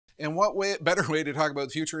And what better way to talk about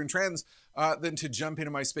the future and trends than to jump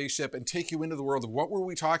into my spaceship and take you into the world of what were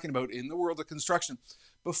we talking about in the world of construction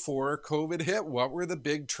before COVID hit? What were the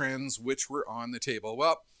big trends which were on the table?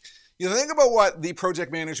 Well, you think about what the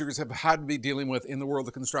project managers have had to be dealing with in the world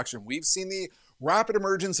of construction. We've seen the rapid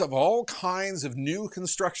emergence of all kinds of new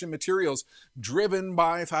construction materials driven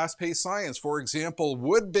by fast-paced science. For example,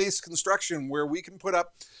 wood-based construction, where we can put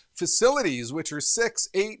up facilities which are 6,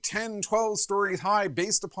 8, 10, 12 stories high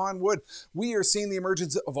based upon wood. We are seeing the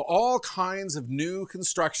emergence of all kinds of new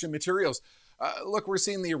construction materials. Look, we're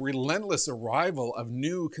seeing the relentless arrival of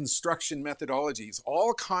new construction methodologies,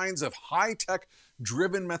 all kinds of high-tech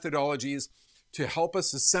driven methodologies to help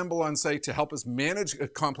us assemble on site, to help us manage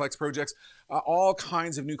complex projects, all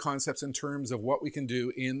kinds of new concepts in terms of what we can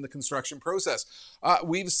do in the construction process.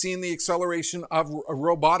 We've seen the acceleration of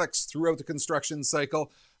robotics throughout the construction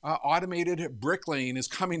cycle. Automated bricklaying is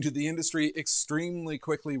coming to the industry extremely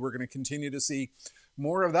quickly. We're going to continue to see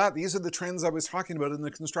more of that. These are the trends I was talking about in the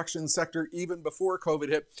construction sector even before COVID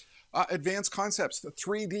hit. Advanced concepts, the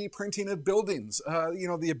 3D printing of buildings,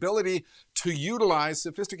 the ability to utilize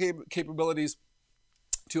sophisticated capabilities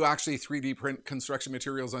to actually 3D print construction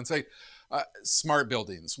materials on site. Smart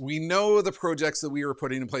buildings. We know the projects that we are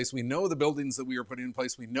putting in place. We know the buildings that we are putting in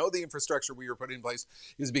place. We know the infrastructure we are putting in place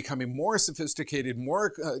is becoming more sophisticated,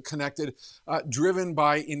 more connected, driven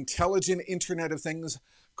by intelligent Internet of Things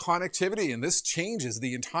connectivity. And this changes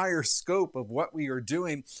the entire scope of what we are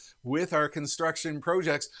doing with our construction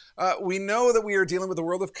projects. We know that we are dealing with a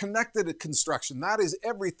world of connected construction. That is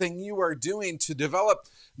everything you are doing to develop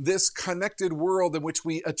this connected world in which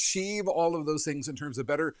we achieve all of those things in terms of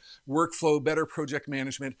better workflow, better project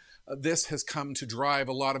management. This has come to drive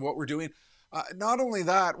a lot of what we're doing. Not only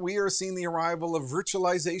that, we are seeing the arrival of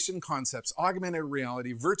virtualization concepts, augmented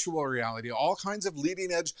reality, virtual reality, all kinds of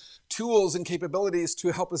leading edge tools and capabilities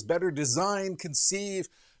to help us better design, conceive,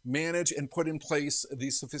 manage, and put in place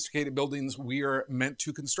these sophisticated buildings we are meant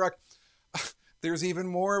to construct. There's even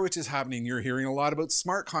more which is happening. You're hearing a lot about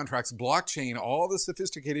smart contracts, blockchain, all the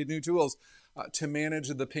sophisticated new tools to manage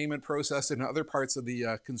the payment process and other parts of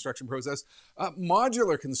the construction process.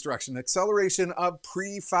 Modular construction, acceleration of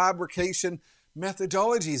prefabrication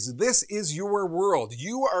methodologies. This is your world.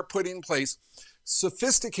 You are putting in place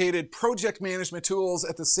sophisticated project management tools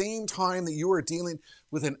at the same time that you are dealing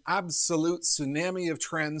with an absolute tsunami of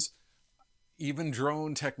trends, even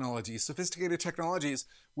drone technology, sophisticated technologies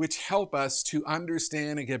which help us to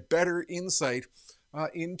understand and get better insight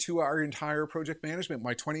into our entire project management.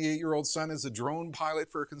 My 28-year-old son is a drone pilot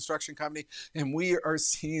for a construction company, and we are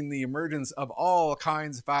seeing the emergence of all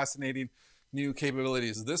kinds of fascinating new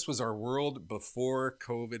capabilities. This was our world before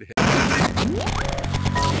COVID hit.